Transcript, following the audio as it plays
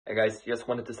Hey guys, just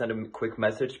wanted to send a quick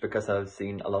message because I've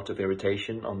seen a lot of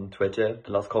irritation on Twitter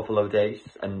the last couple of days,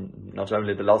 and not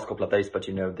only the last couple of days, but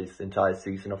this entire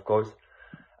season, of course.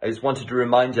 I just wanted to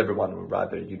remind everyone, or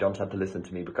rather, you don't have to listen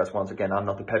to me because once again, I'm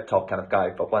not the pep talk kind of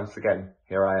guy, but once again,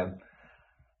 here I am.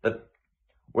 That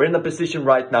we're in a position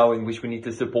right now in which we need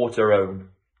to support our own.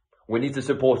 We need to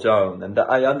support our own, and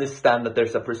I understand that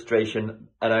there's a frustration,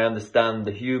 and I understand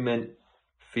the human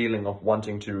feeling of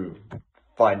wanting to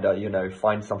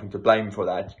find something to blame for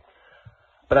that.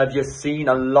 But I've just seen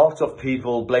a lot of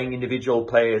people blame individual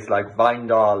players like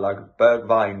Weindal, like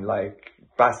Bergwijn, like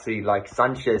Bassi, like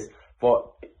Sanchez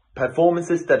for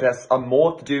performances that are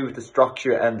more to do with the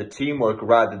structure and the teamwork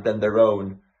rather than their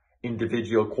own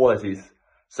individual qualities.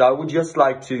 So I would just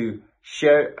like to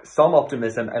share some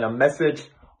optimism and a message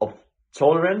of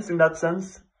tolerance in that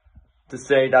sense to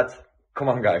say that, come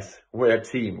on guys, we're a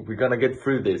team. We're gonna get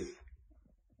through this.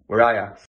 We're Ajax.